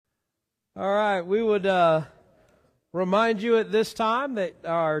All right, we would remind you at this time that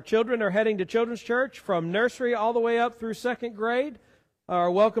our children are heading to Children's Church from nursery all the way up through second grade. Are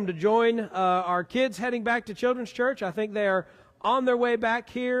welcome to join our kids heading back to Children's Church. I think they are on their way back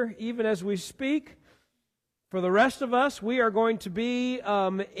here even as we speak. For the rest of us, we are going to be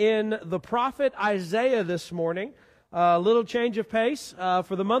in the prophet Isaiah this morning. A little change of pace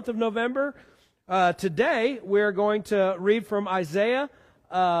for the month of November. Today, we're going to read from Isaiah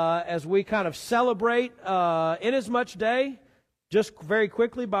as we kind of celebrate Inasmuch Day. Just very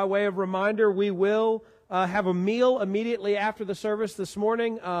quickly, by way of reminder, we will have a meal immediately after the service this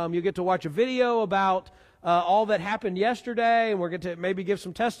morning. You get to watch a video about all that happened yesterday, and we're going to maybe give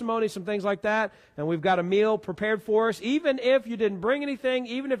some testimony, some things like that. And we've got a meal prepared for us. Even if you didn't bring anything,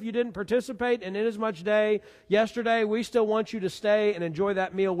 even if you didn't participate in Inasmuch Day yesterday, we still want you to stay and enjoy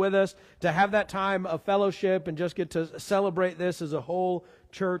that meal with us, to have that time of fellowship and just get to celebrate this as a whole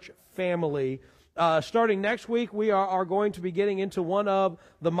church family. Starting next week, we are going to be getting into one of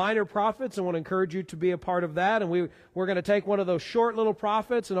the minor prophets, and want to encourage you to be a part of that. And we're going to take one of those short little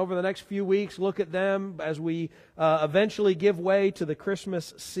prophets, and over the next few weeks, look at them as we eventually give way to the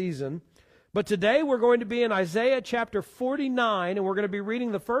Christmas season. But today, we're going to be in Isaiah chapter 49, and we're going to be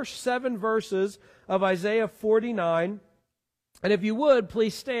reading the first 7 verses of Isaiah 49. And if you would,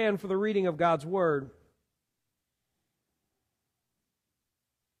 please stand for the reading of God's Word.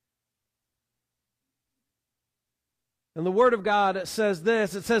 And the Word of God says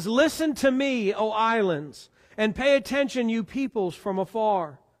this. It says, "Listen to me, O islands, and pay attention, you peoples from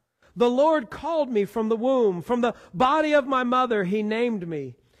afar. The Lord called me from the womb. From the body of my mother He named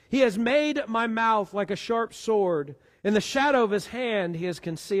me. He has made my mouth like a sharp sword. In the shadow of His hand He has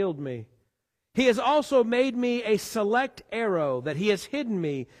concealed me. He has also made me a select arrow, that He has hidden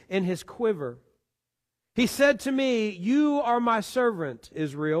me in His quiver. He said to me, You are my servant,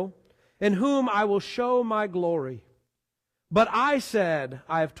 Israel, in whom I will show my glory. But I said,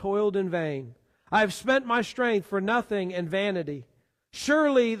 I have toiled in vain. I have spent my strength for nothing and vanity.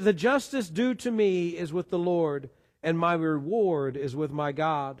 Surely the justice due to me is with the Lord, and my reward is with my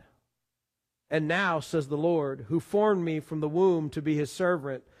God. And now, says the Lord, who formed me from the womb to be His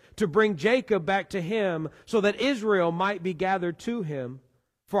servant, to bring Jacob back to Him, so that Israel might be gathered to Him.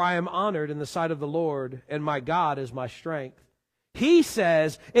 For I am honored in the sight of the Lord, and my God is my strength. He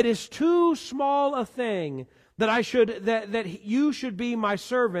says, it is too small a thing that you should be my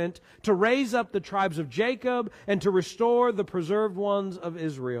servant, to raise up the tribes of Jacob and to restore the preserved ones of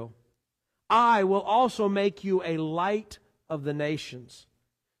Israel. I will also make you a light of the nations,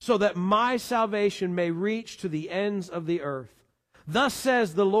 so that my salvation may reach to the ends of the earth. Thus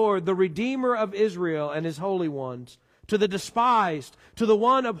says the Lord, the Redeemer of Israel and His holy ones, to the despised, to the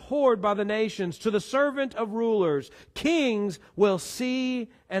one abhorred by the nations, to the servant of rulers, kings will see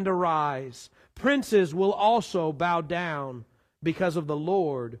and arise. Princes will also bow down because of the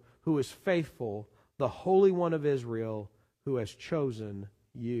Lord who is faithful, the Holy One of Israel who has chosen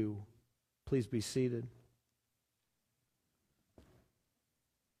you." Please be seated.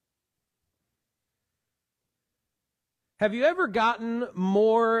 Have you ever gotten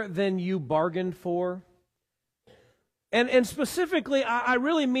more than you bargained for? And specifically, I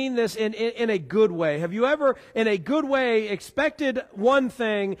really mean this in a good way. Have you ever, in a good way, expected one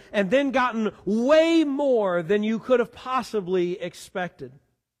thing and then gotten way more than you could have possibly expected?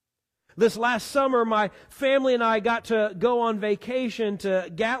 This last summer, my family and I got to go on vacation to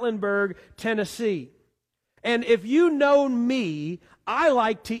Gatlinburg, Tennessee. And if you know me, I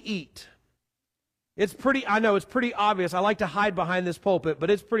like to eat. I know it's pretty obvious. I like to hide behind this pulpit, but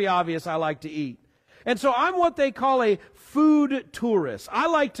it's pretty obvious I like to eat. And so I'm what they call a food tourist. I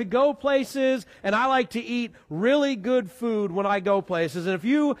like to go places, and I like to eat really good food when I go places. And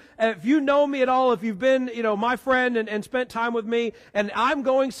if you know me at all, if you've been, my friend and spent time with me, and I'm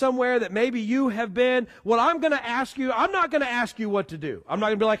going somewhere that maybe you have been, what I'm going to ask you, I'm not going to ask you what to do. I'm not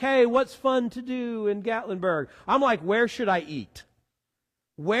going to be like, hey, what's fun to do in Gatlinburg? I'm like, where should I eat?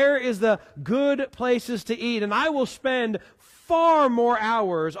 Where is the good places to eat? And I will spend far more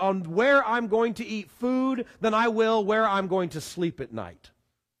hours on where I'm going to eat food than I will where I'm going to sleep at night.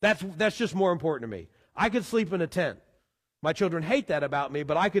 That's just more important to me. I could sleep in a tent. My children hate that about me,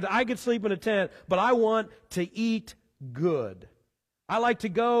 but I could sleep in a tent, but I want to eat good. I like to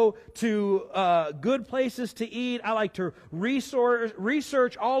go to good places to eat. I like to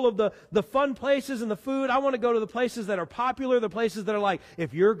research all of the fun places and the food. I want to go to the places that are popular, the places that are like,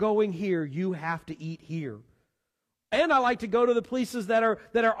 if you're going here, you have to eat here. And I like to go to the places that are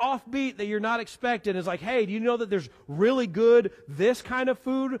offbeat, that you're not expecting. It's like, hey, do you know that there's really good this kind of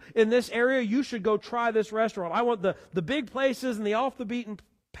food in this area? You should go try this restaurant. I want the big places and the off the beaten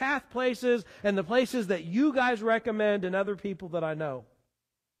path places and the places that you guys recommend and other people that I know.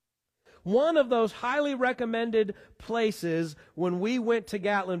 One of those highly recommended places when we went to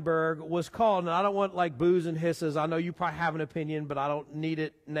Gatlinburg was called, and I don't want like boos and hisses. I know you probably have an opinion, but I don't need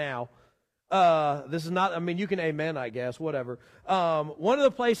it now. This is not, I mean, you can amen, I guess, whatever. One of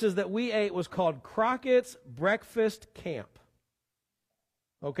the places that we ate was called Crockett's Breakfast Camp.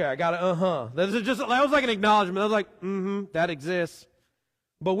 Okay, I got it, that was like an acknowledgement. I was like, that exists.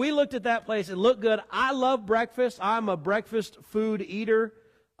 But we looked at that place. It looked good. I love breakfast. I'm a breakfast food eater.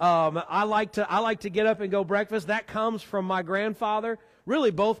 I like to get up and go breakfast. That comes from my grandfather,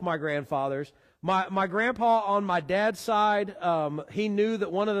 really both my grandfathers. My grandpa on my dad's side, he knew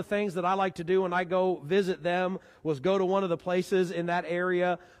that one of the things that I like to do when I go visit them was go to one of the places in that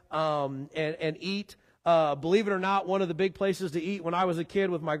area and eat. Believe it or not, one of the big places to eat when I was a kid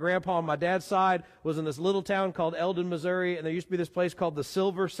with my grandpa on my dad's side was in this little town called Eldon, Missouri, and there used to be this place called the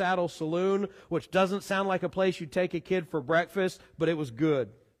Silver Saddle Saloon, which doesn't sound like a place you'd take a kid for breakfast, but it was good.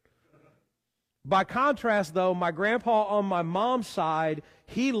 By contrast, though, my grandpa on my mom's side,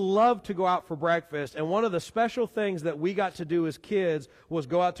 he loved to go out for breakfast, and one of the special things that we got to do as kids was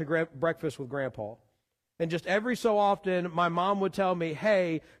go out to breakfast with grandpa. And just every so often, my mom would tell me,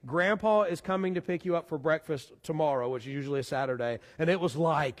 hey, Grandpa is coming to pick you up for breakfast tomorrow, which is usually a Saturday. And it was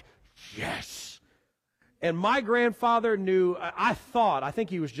like, yes. And my grandfather knew, I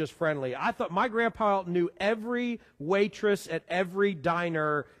think he was just friendly. I thought my grandpa knew every waitress at every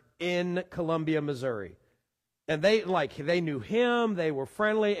diner in Columbia, Missouri. And they knew him, they were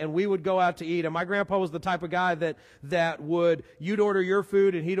friendly, and we would go out to eat. And my grandpa was the type of guy you'd order your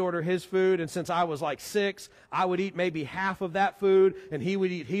food and he'd order his food. And since I was like 6, I would eat maybe half of that food and he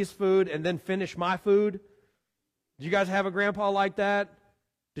would eat his food and then finish my food. Did you guys have a grandpa like that?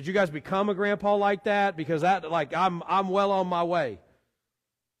 Did you guys become a grandpa like that? Because I'm well on my way.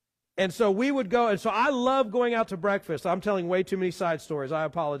 And so we would go, and so I love going out to breakfast. I'm telling way too many side stories. I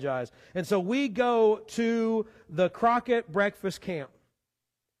apologize. And so we go to the Crockett Breakfast Camp.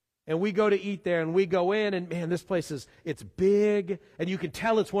 And we go to eat there, and we go in, and man, this place it's big, and you can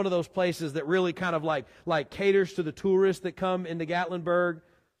tell it's one of those places that really kind of like caters to the tourists that come into Gatlinburg.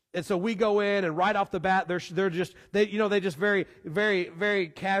 And so we go in, and right off the bat, they just very, very, very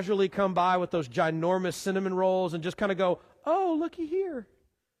casually come by with those ginormous cinnamon rolls and just kind of go, oh, looky here.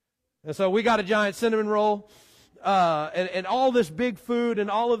 And so we got a giant cinnamon roll, and all this big food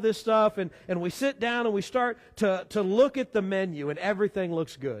and all of this stuff, and we sit down and we start to look at the menu, and everything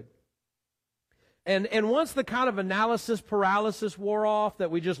looks good. And once the kind of analysis paralysis wore off,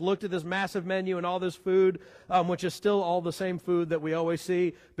 that we just looked at this massive menu and all this food, which is still all the same food that we always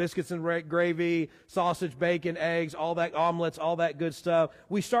see, biscuits and gravy, sausage, bacon, eggs, all that, omelets, all that good stuff,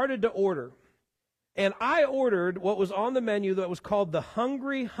 we started to order. And I ordered what was on the menu that was called the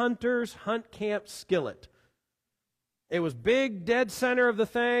Hungry Hunters Hunt Camp Skillet. It was big, dead center of the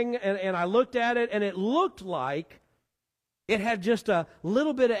thing, and I looked at it, and it looked like it had just a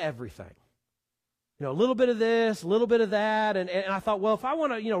little bit of everything. A little bit of this, a little bit of that, and I thought, well, if I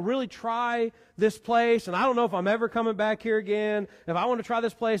want to, really try this place, and I don't know if I'm ever coming back here again, if I want to try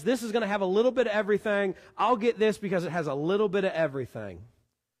this place, this is going to have a little bit of everything. I'll get this because it has a little bit of everything.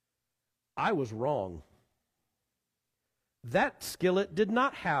 I was wrong. That skillet did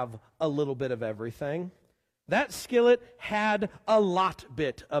not have a little bit of everything. That skillet had a lot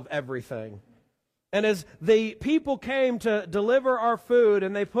bit of everything. And as the people came to deliver our food,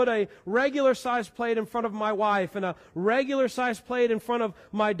 and they put a regular-sized plate in front of my wife, and a regular-sized plate in front of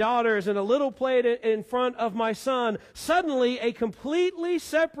my daughters, and a little plate in front of my son, suddenly a completely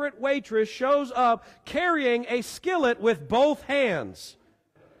separate waitress shows up carrying a skillet with both hands.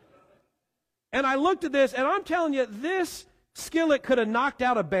 And I looked at this, and I'm telling you, this skillet could have knocked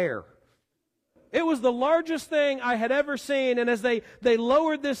out a bear. It was the largest thing I had ever seen, and as they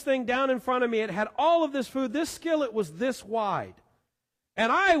lowered this thing down in front of me, it had all of this food. This skillet was this wide.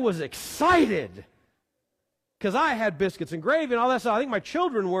 And I was excited because I had biscuits and gravy and all that stuff. I think my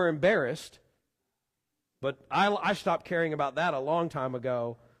children were embarrassed, but I stopped caring about that a long time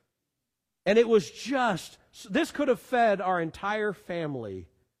ago. And it was this could have fed our entire family.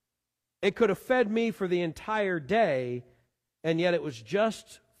 It could have fed me for the entire day, and yet it was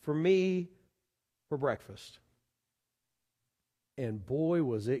just for me for breakfast. And boy,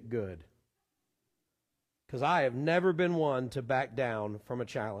 was it good. Because I have never been one to back down from a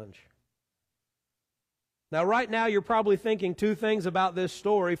challenge. Now, right now, you're probably thinking two things about this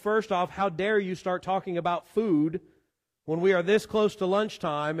story. First off, how dare you start talking about food when we are this close to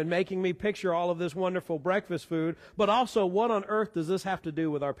lunchtime and making me picture all of this wonderful breakfast food? But also, what on earth does this have to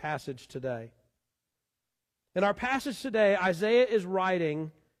do with our passage today? In our passage today, Isaiah is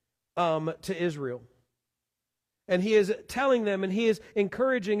writing to Israel. And he is telling them, and he is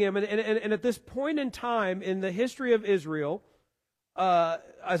encouraging them. And at this point in time in the history of Israel,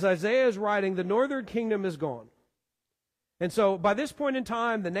 as Isaiah is writing, the northern kingdom is gone. And so by this point in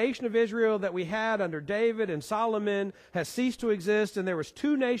time, the nation of Israel that we had under David and Solomon has ceased to exist, and there was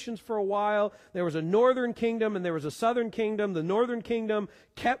two nations for a while. There was a northern kingdom and there was a southern kingdom. The northern kingdom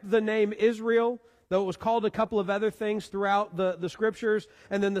kept the name Israel, though it was called a couple of other things throughout the scriptures.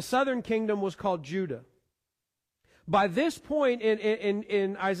 And then the southern kingdom was called Judah. By this point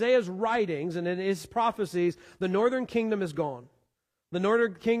in Isaiah's writings and in his prophecies, the northern kingdom is gone. The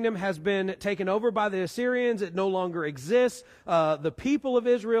northern kingdom has been taken over by the Assyrians. It no longer exists. The people of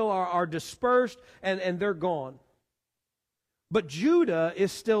Israel are dispersed, and they're gone. But Judah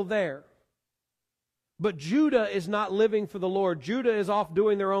is still there. But Judah is not living for the Lord. Judah is off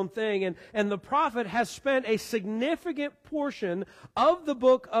doing their own thing. And the prophet has spent a significant portion of the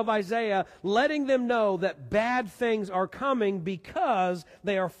book of Isaiah letting them know that bad things are coming because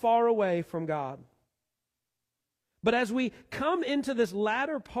they are far away from God. But as we come into this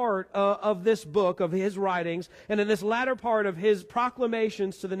latter part of this book, of his writings, and in this latter part of his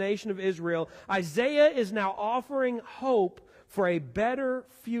proclamations to the nation of Israel, Isaiah is now offering hope for a better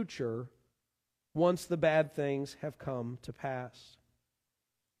future once the bad things have come to pass.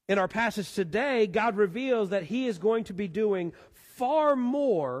 In our passage today, God reveals that he is going to be doing far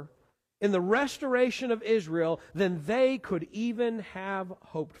more in the restoration of Israel than they could even have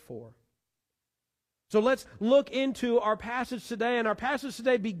hoped for. So let's look into our passage today, and our passage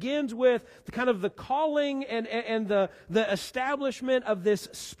today begins with the calling and the establishment of this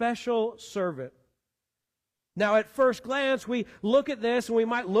special servant. Now, at first glance, we look at this, and we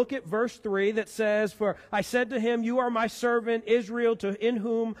might look at verse 3 that says, "For I said to him, you are my servant Israel, in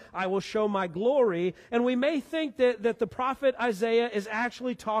whom I will show my glory." And we may think that the prophet Isaiah is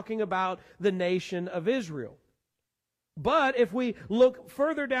actually talking about the nation of Israel. But if we look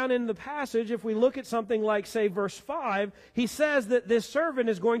further down in the passage, if we look at something like, say, verse 5, he says that this servant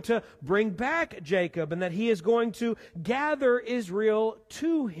is going to bring back Jacob and that he is going to gather Israel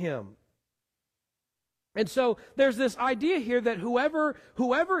to him. And so there's this idea here that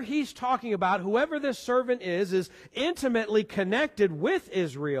whoever he's talking about, whoever this servant is intimately connected with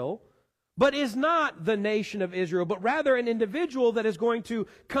Israel, but is not the nation of Israel, but rather an individual that is going to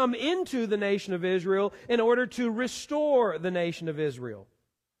come into the nation of Israel in order to restore the nation of Israel.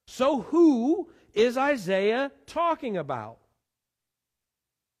 So who is Isaiah talking about?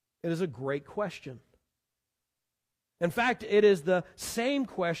 It is a great question. In fact, it is the same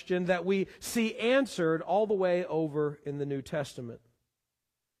question that we see answered all the way over in the New Testament.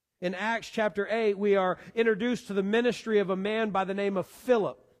 In Acts chapter 8, we are introduced to the ministry of a man by the name of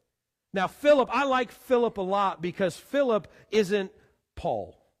Philip. Now, Philip, I like Philip a lot because Philip isn't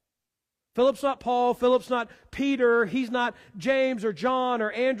Paul. Philip's not Paul. Philip's not Peter. He's not James or John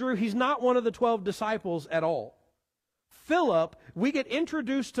or Andrew. He's not one of the 12 disciples at all. Philip, we get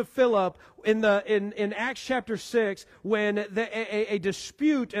introduced to Philip in Acts chapter 6 when a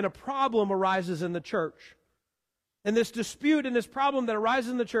dispute and a problem arises in the church. And this dispute and this problem that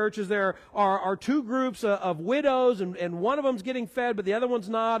arises in the church is there are two groups of widows, and one of them's getting fed, but the other one's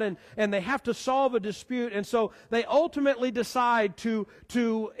not, and they have to solve a dispute. And so they ultimately decide to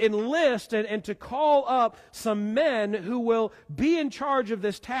enlist and to call up some men who will be in charge of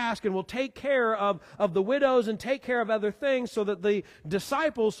this task and will take care of the widows and take care of other things so that the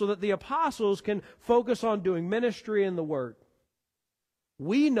disciples, so that the apostles can focus on doing ministry and the word.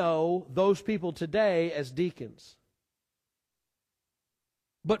 We know those people today as deacons.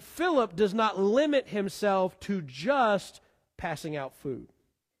 But Philip does not limit himself to just passing out food.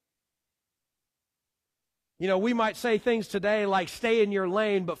 You know, we might say things today like stay in your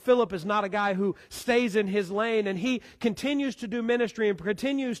lane, but Philip is not a guy who stays in his lane, and he continues to do ministry and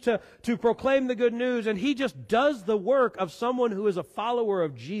continues to proclaim the good news, and he just does the work of someone who is a follower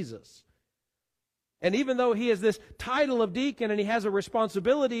of Jesus. And even though he has this title of deacon and he has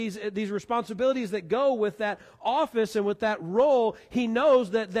these responsibilities that go with that office and with that role, he knows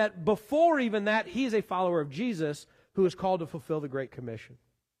that before even that, he is a follower of Jesus who is called to fulfill the Great Commission.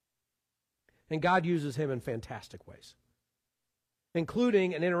 And God uses him in fantastic ways,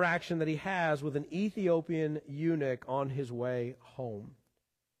 including an interaction that he has with an Ethiopian eunuch on his way home.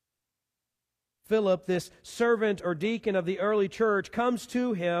 Philip, this servant or deacon of the early church, comes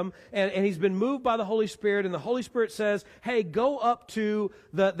to him, and he's been moved by the Holy Spirit, and the Holy Spirit says, hey, go up to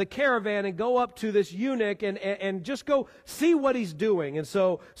the caravan and go up to this eunuch and just go see what he's doing. And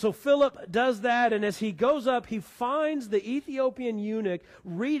so Philip does that, and as he goes up, he finds the Ethiopian eunuch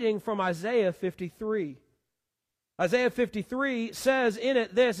reading from Isaiah 53. Isaiah 53 says in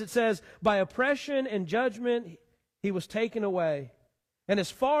it this, it says, by oppression and judgment he was taken away. And as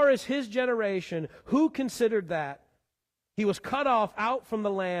far as his generation, who considered that? He was cut off out from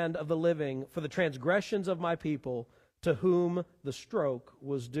the land of the living for the transgressions of my people, to whom the stroke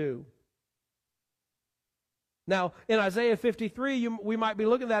was due. Now, in Isaiah 53, we might be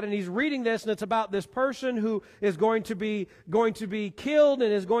looking at that, and he's reading this, and it's about this person who is going to be killed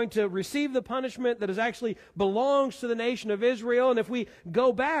and is going to receive the punishment that actually belongs to the nation of Israel. And if we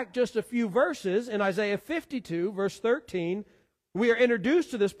go back just a few verses, in Isaiah 52, verse 13, we are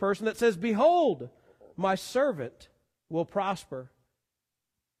introduced to this person that says, behold, my servant will prosper,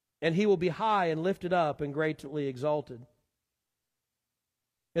 and he will be high and lifted up and greatly exalted.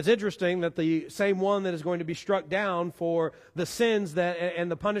 It's interesting that the same one that is going to be struck down for the sins that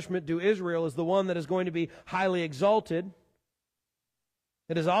and the punishment due Israel is the one that is going to be highly exalted.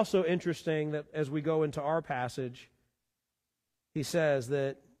 It is also interesting that as we go into our passage, he says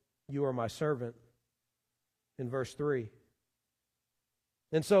that you are my servant in verse 3.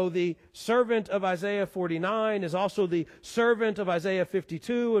 And so the servant of Isaiah 49 is also the servant of Isaiah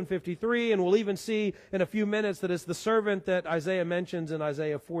 52 and 53, and we'll even see in a few minutes that it's the servant that Isaiah mentions in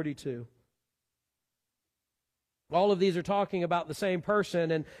Isaiah 42. All of these are talking about the same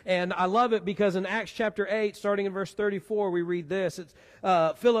person, and I love it because in Acts chapter 8, starting in verse 34, we read this. It's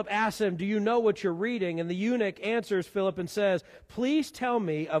Philip asks him, do you know what you're reading? And the eunuch answers Philip and says, please tell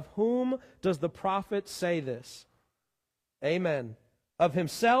me, of whom does the prophet say this? Amen. Of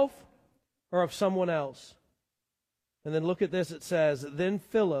himself or of someone else? And then look at this, it says, then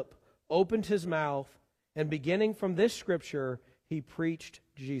Philip opened his mouth, and beginning from this scripture, he preached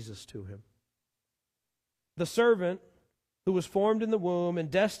Jesus to him. The servant who was formed in the womb and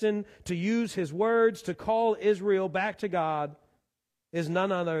destined to use his words to call Israel back to God is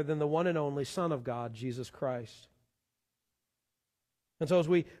none other than the one and only Son of God, Jesus Christ. And so as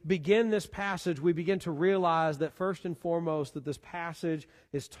we begin this passage, we begin to realize that first and foremost that this passage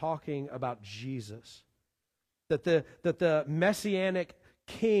is talking about Jesus. That the Messianic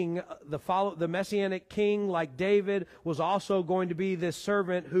king, the Messianic king like David was also going to be this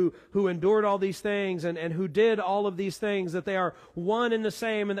servant who endured all these things and who did all of these things, that they are one and the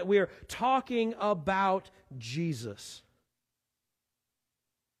same, and that we are talking about Jesus.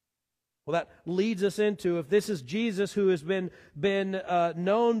 Well, that leads us into, if this is Jesus who has been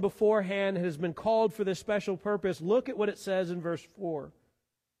known beforehand, has been called for this special purpose, look at what it says in verse 4.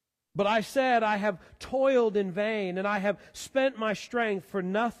 But I said, I have toiled in vain, and I have spent my strength for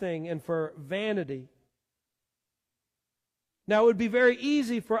nothing and for vanity. Now, it would be very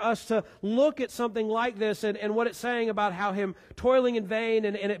easy for us to look at something like this and what it's saying about how him toiling in vain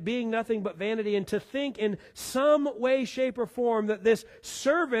and it being nothing but vanity, and to think in some way, shape, or form that this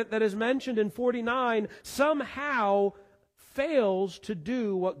servant that is mentioned in 49 somehow fails to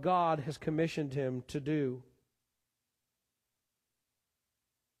do what God has commissioned him to do.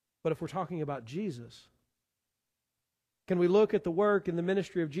 But if we're talking about Jesus, can we look at the work and the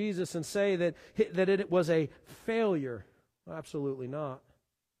ministry of Jesus and say that it was a failure? Absolutely not.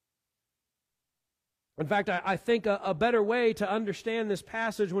 In fact, I think a better way to understand this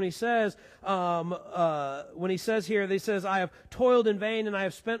passage when he says here, he says, I have toiled in vain and I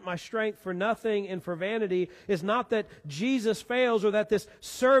have spent my strength for nothing and for vanity, is not that Jesus fails or that this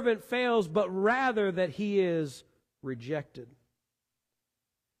servant fails, but rather that he is rejected.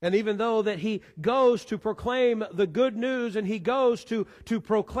 And even though that he goes to proclaim the good news and he goes to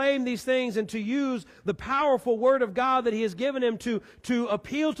proclaim these things and to use the powerful word of God that he has given him to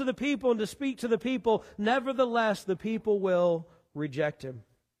appeal to the people and to speak to the people, nevertheless the people will reject him.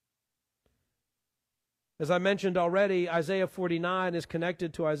 As I mentioned already, Isaiah 49 is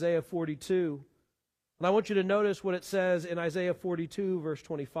connected to Isaiah 42. And I want you to notice what it says in Isaiah 42, verse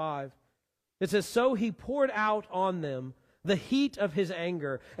 25. It says, so he poured out on them the heat of his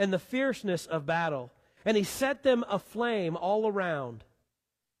anger and the fierceness of battle, and he set them aflame all around.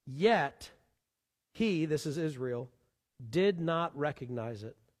 Yet he, this is Israel, did not recognize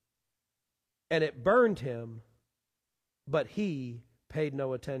it. And it burned him, but he paid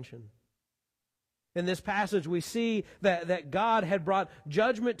no attention. In this passage, we see that God had brought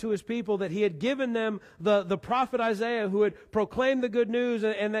judgment to his people, that he had given them the prophet Isaiah who had proclaimed the good news,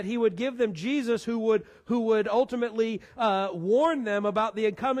 and that he would give them Jesus who would ultimately warn them about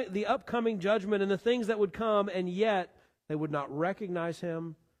the upcoming judgment and the things that would come, and yet they would not recognize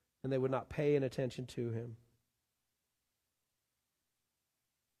him and they would not pay any attention to him.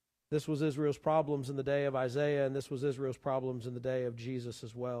 This was Israel's problems in the day of Isaiah, and this was Israel's problems in the day of Jesus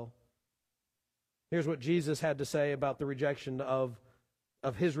as well. Here's what Jesus had to say about the rejection of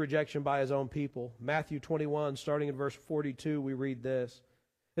of his rejection by his own people. Matthew 21, starting in verse 42, we read this.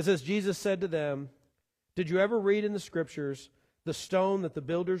 It says, Jesus said to them, "Did you ever read in the Scriptures, the stone that the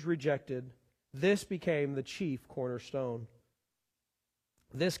builders rejected, this became the chief cornerstone?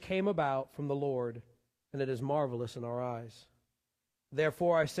 This came about from the Lord, and it is marvelous in our eyes.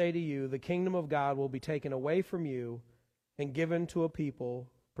 Therefore I say to you, the kingdom of God will be taken away from you and given to a people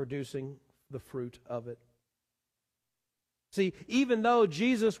producing the fruit of it." See, even though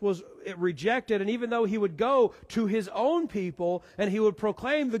Jesus was rejected, and even though he would go to his own people and he would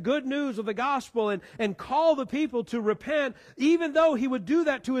proclaim the good news of the gospel and call the people to repent, even though he would do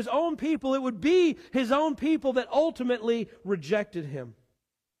that to his own people, it would be his own people that ultimately rejected him.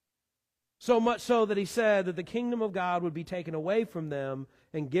 So much so that he said that the kingdom of God would be taken away from them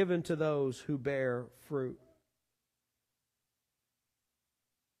and given to those who bear fruit.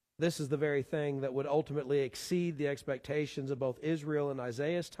 This is the very thing that would ultimately exceed the expectations of both Israel in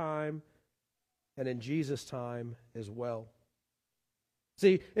Isaiah's time and in Jesus' time as well.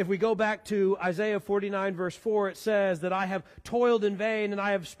 See, if we go back to Isaiah 49 verse 4, it says that I have toiled in vain and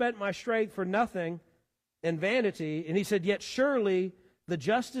I have spent my strength for nothing and vanity. And he said, yet surely the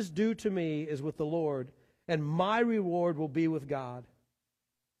justice due to me is with the Lord, and my reward will be with God.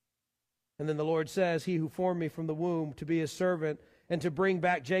 And then the Lord says, he who formed me from the womb to be his servant, and to bring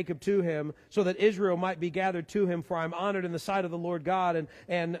back Jacob to him, so that Israel might be gathered to him, for I am honored in the sight of the Lord God,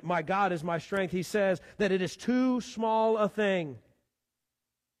 and my God is my strength. He says that it is too small a thing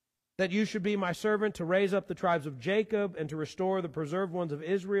that you should be my servant to raise up the tribes of Jacob and to restore the preserved ones of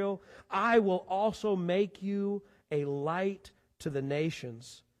Israel. I will also make you a light to the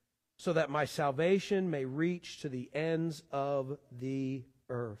nations, so that my salvation may reach to the ends of the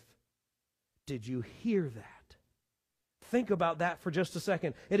earth. Did you hear that? Think about that for just a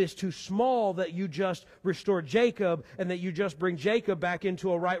second. It is too small that you just restore Jacob and that you just bring Jacob back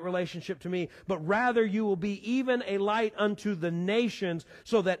into a right relationship to me, but rather you will be even a light unto the nations,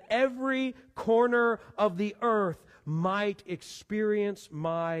 so that every corner of the earth might experience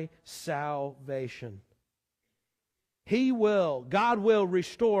my salvation. God will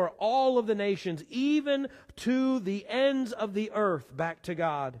restore all of the nations, even to the ends of the earth, back to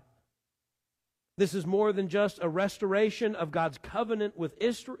God. This is more than just a restoration of God's covenant with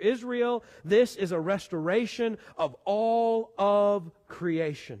Israel. This is a restoration of all of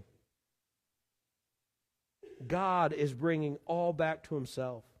creation. God is bringing all back to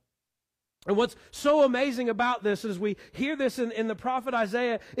himself. And what's so amazing about this, as we hear this in the prophet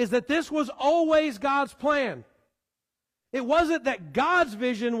Isaiah, is that this was always God's plan. It wasn't that God's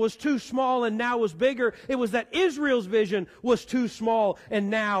vision was too small and now was bigger. It was that Israel's vision was too small and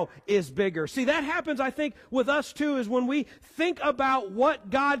now is bigger. See, that happens, I think, with us too, is when we think about what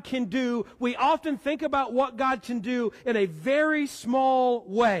God can do, we often think about what God can do in a very small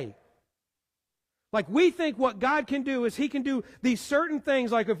way. Like, we think what God can do is he can do these certain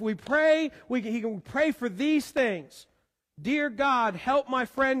things. Like if we pray, he can pray for these things. Dear God, help my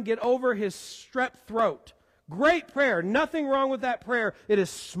friend get over his strep throat. Great prayer. Nothing wrong with that prayer. It is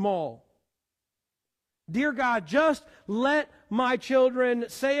small. Dear God, just let my children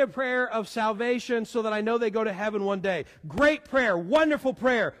say a prayer of salvation so that I know they go to heaven one day. Great prayer. Wonderful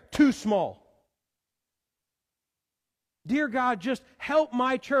prayer. Too small. Dear God, just help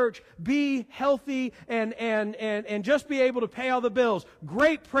my church be healthy and just be able to pay all the bills.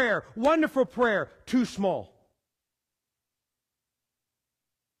 Great prayer. Wonderful prayer. Too small.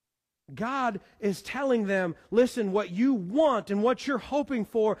 God is telling them, listen, what you want and what you're hoping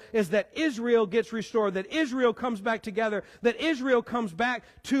for is that Israel gets restored, that Israel comes back together, that Israel comes back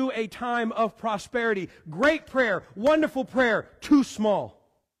to a time of prosperity. Great prayer, wonderful prayer, too small.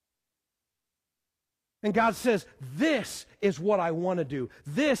 And God says, this is what I want to do.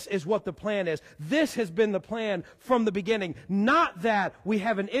 This is what the plan is. This has been the plan from the beginning. Not that we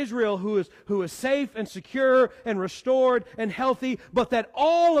have an Israel who is safe and secure and restored and healthy, but that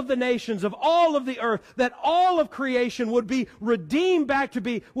all of the nations of all of the earth, that all of creation would be redeemed back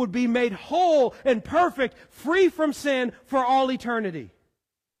to would be made whole and perfect, free from sin for all eternity.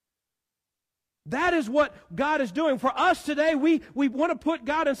 That is what God is doing. For us today, we want to put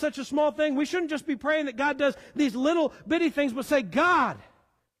God in such a small thing. We shouldn't just be praying that God does these little bitty things, but say, God,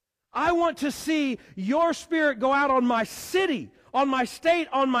 I want to see your Spirit go out on my city, on my state,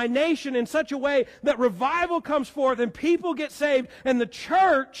 on my nation in such a way that revival comes forth and people get saved and the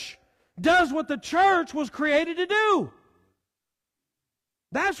church does what the church was created to do.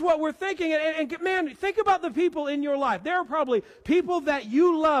 That's what we're thinking. And man, think about the people in your life. There are probably people that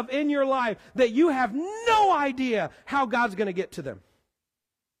you love in your life that you have no idea how God's going to get to them.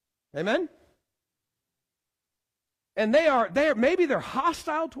 Amen? And maybe they're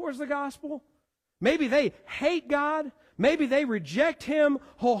hostile towards the gospel. Maybe they hate God. Maybe they reject Him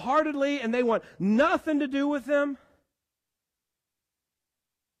wholeheartedly and they want nothing to do with Him.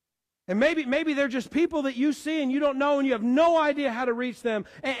 And maybe they're just people that you see and you don't know and you have no idea how to reach them.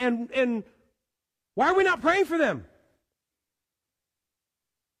 And why are we not praying for them?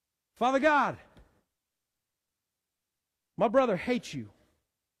 Father God, my brother hates you.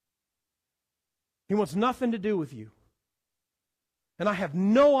 He wants nothing to do with you. And I have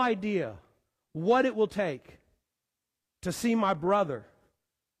no idea what it will take to see my brother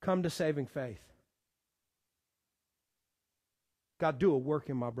come to saving faith. God, do a work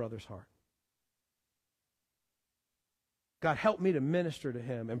in my brother's heart. God, help me to minister to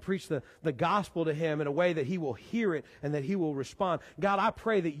him and preach the gospel to him in a way that he will hear it and that he will respond. God, I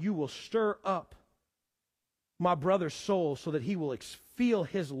pray that you will stir up my brother's soul so that he will feel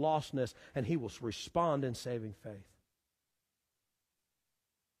his lostness and he will respond in saving faith.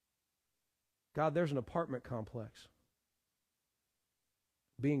 God, there's an apartment complex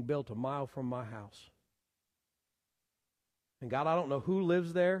being built a mile from my house. And God, I don't know who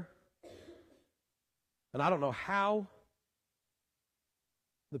lives there. And I don't know how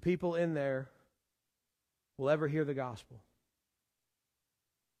the people in there will ever hear the gospel.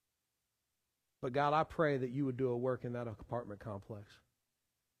 But God, I pray that you would do a work in that apartment complex.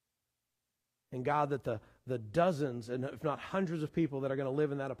 And God, that the dozens, and if not hundreds of people that are going to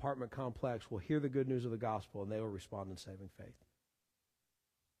live in that apartment complex will hear the good news of the gospel and they will respond in saving faith.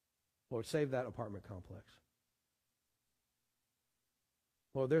 Lord, save that apartment complex.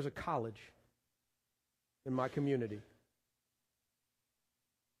 Lord, there's a college in my community.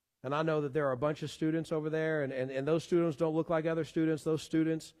 And I know that there are a bunch of students over there, and those students don't look like other students. Those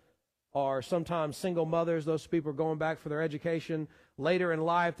students are sometimes single mothers. Those people are going back for their education later in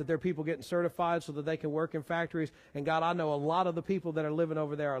life, that there are people getting certified so that they can work in factories. And God, I know a lot of the people that are living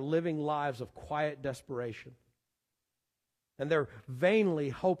over there are living lives of quiet desperation. And they're vainly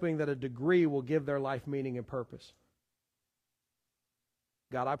hoping that a degree will give their life meaning and purpose.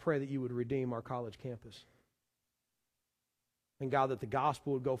 God, I pray that you would redeem our college campus. And God, that the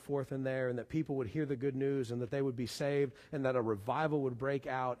gospel would go forth in there and that people would hear the good news and that they would be saved and that a revival would break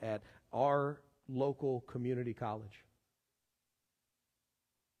out at our local community college.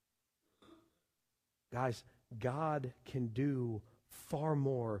 Guys, God can do far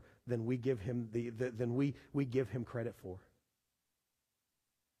more than we give him than we give him credit for.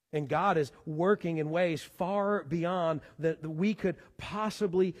 And God is working in ways far beyond that we could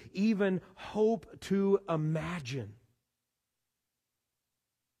possibly even hope to imagine.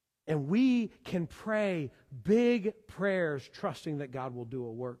 And we can pray big prayers trusting that God will do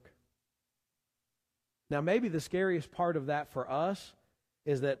a work. Now, maybe the scariest part of that for us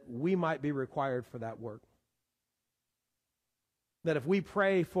is that we might be required for that work. That if we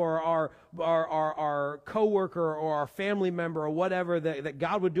pray for our coworker or our family member or whatever, that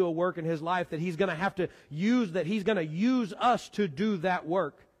God would do a work in his life, that he's going to use us to do that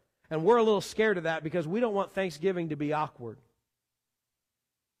work. And we're a little scared of that because we don't want Thanksgiving to be awkward.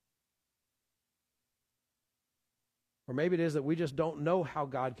 Or maybe it is that we just don't know how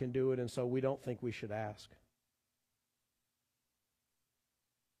God can do it, and so we don't think we should ask.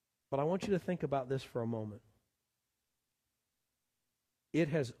 But I want you to think about this for a moment. It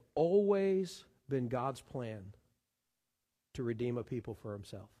has always been God's plan to redeem a people for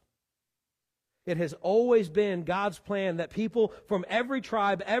himself. It has always been God's plan that people from every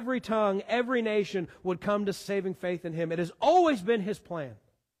tribe, every tongue, every nation would come to saving faith in him. It has always been his plan.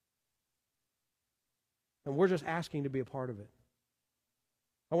 And we're just asking to be a part of it.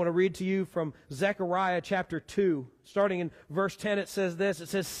 I want to read to you from Zechariah chapter 2. Starting in verse 10, it says this. It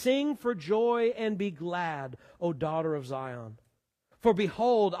says, "Sing for joy and be glad, O daughter of Zion. For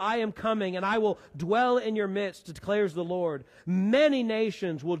behold, I am coming, and I will dwell in your midst, declares the Lord. Many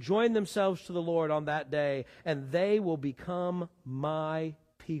nations will join themselves to the Lord on that day, and they will become my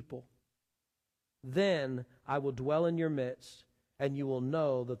people. Then I will dwell in your midst, and you will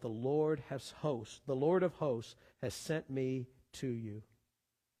know that the Lord of hosts, has sent me to you."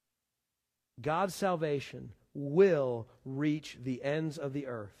 God's salvation will reach the ends of the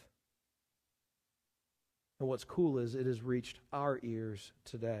earth. And what's cool is it has reached our ears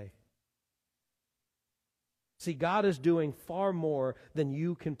today. See, God is doing far more than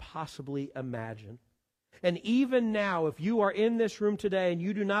you can possibly imagine. And even now, if you are in this room today and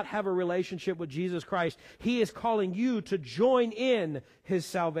you do not have a relationship with Jesus Christ, he is calling you to join in his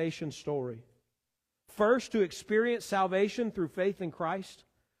salvation story. First, to experience salvation through faith in Christ.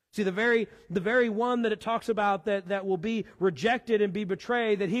 See, the very one that it talks about that will be rejected and be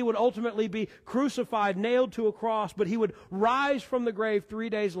betrayed, that he would ultimately be crucified, nailed to a cross, but he would rise from the grave 3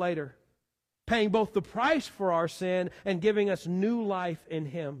 days later, paying both the price for our sin and giving us new life in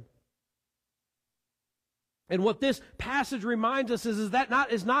him. And what this passage reminds us is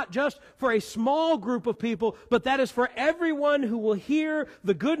that is not just for a small group of people, but that is for everyone who will hear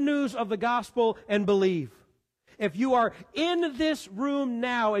the good news of the gospel and believe. If you are in this room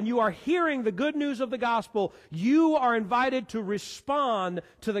now and you are hearing the good news of the gospel, you are invited to respond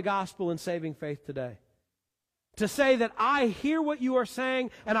to the gospel in saving faith today. To say that I hear what you are saying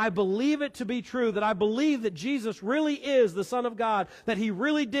and I believe it to be true, that I believe that Jesus really is the Son of God, that He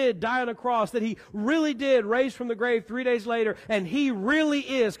really did die on a cross, that He really did raise from the grave 3 days later, and He really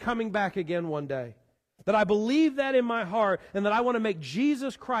is coming back again one day. That I believe that in my heart, and that I want to make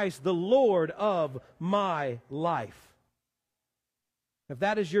Jesus Christ the Lord of my life. If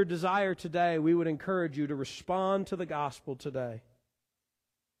that is your desire today, we would encourage you to respond to the gospel today.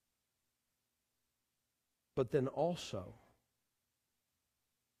 But then also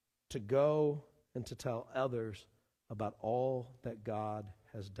to go and to tell others about all that God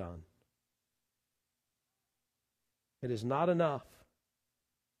has done. It is not enough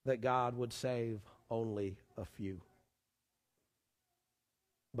that God would save only a few.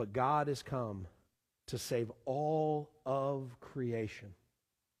 But God has come to save all of creation.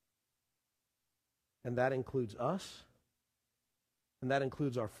 And that includes us. And that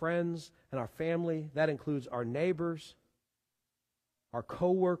includes our friends and our family. That includes our neighbors, our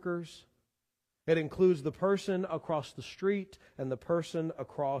co-workers. It includes the person across the street and the person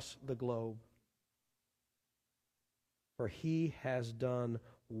across the globe. For He has done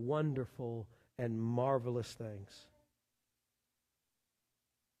wonderful and marvelous things.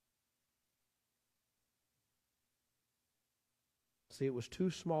 See, it was too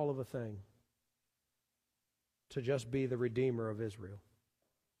small of a thing to just be the Redeemer of Israel.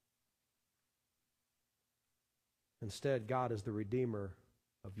 Instead, God is the Redeemer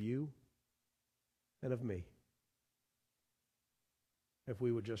of you and of me, if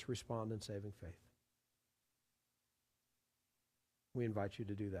we would just respond in saving faith. We invite you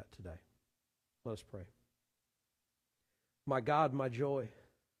to do that today. Let us pray. My God, my joy,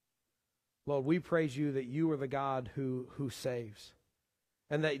 Lord, we praise you that you are the God who saves.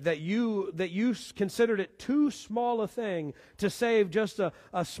 And that you considered it too small a thing to save just a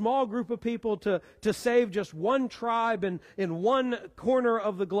small group of people, to save just one tribe in one corner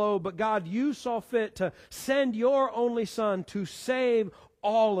of the globe. But God, you saw fit to send your only Son to save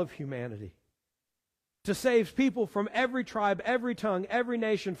all of humanity. To save people from every tribe, every tongue, every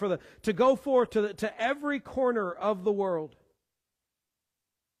nation, to go forth to every corner of the world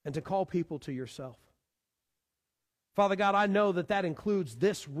and to call people to yourself. Father God, I know that includes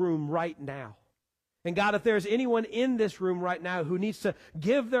this room right now. And God, if there's anyone in this room right now who needs to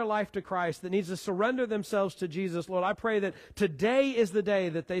give their life to Christ, that needs to surrender themselves to Jesus, Lord, I pray that today is the day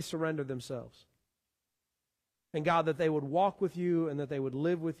that they surrender themselves. And God, that they would walk with you and that they would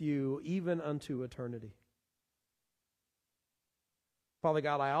live with you even unto eternity. Father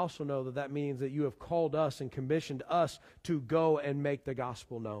God, I also know that means that you have called us and commissioned us to go and make the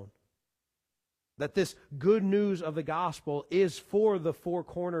gospel known. That this good news of the gospel is for the four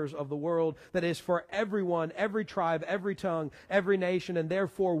corners of the world, that is for everyone, every tribe, every tongue, every nation, and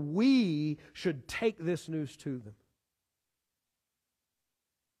therefore we should take this news to them.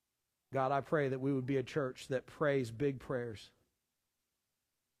 God, I pray that we would be a church that prays big prayers.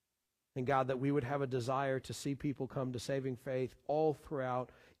 And God, that we would have a desire to see people come to saving faith all throughout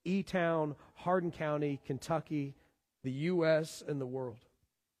E-Town, Hardin County, Kentucky, the U.S., and the world.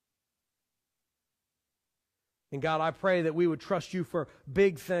 And God, I pray that we would trust you for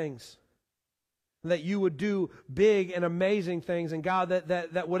big things. That you would do big and amazing things. And God,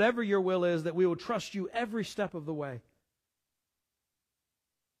 that whatever your will is, that we will trust you every step of the way.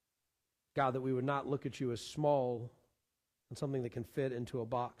 God, that we would not look at you as small and something that can fit into a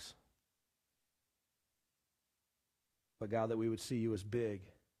box. But God, that we would see you as big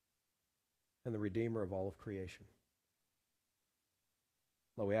and the Redeemer of all of creation.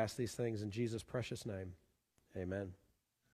 Lord, we ask these things in Jesus' precious name. Amen.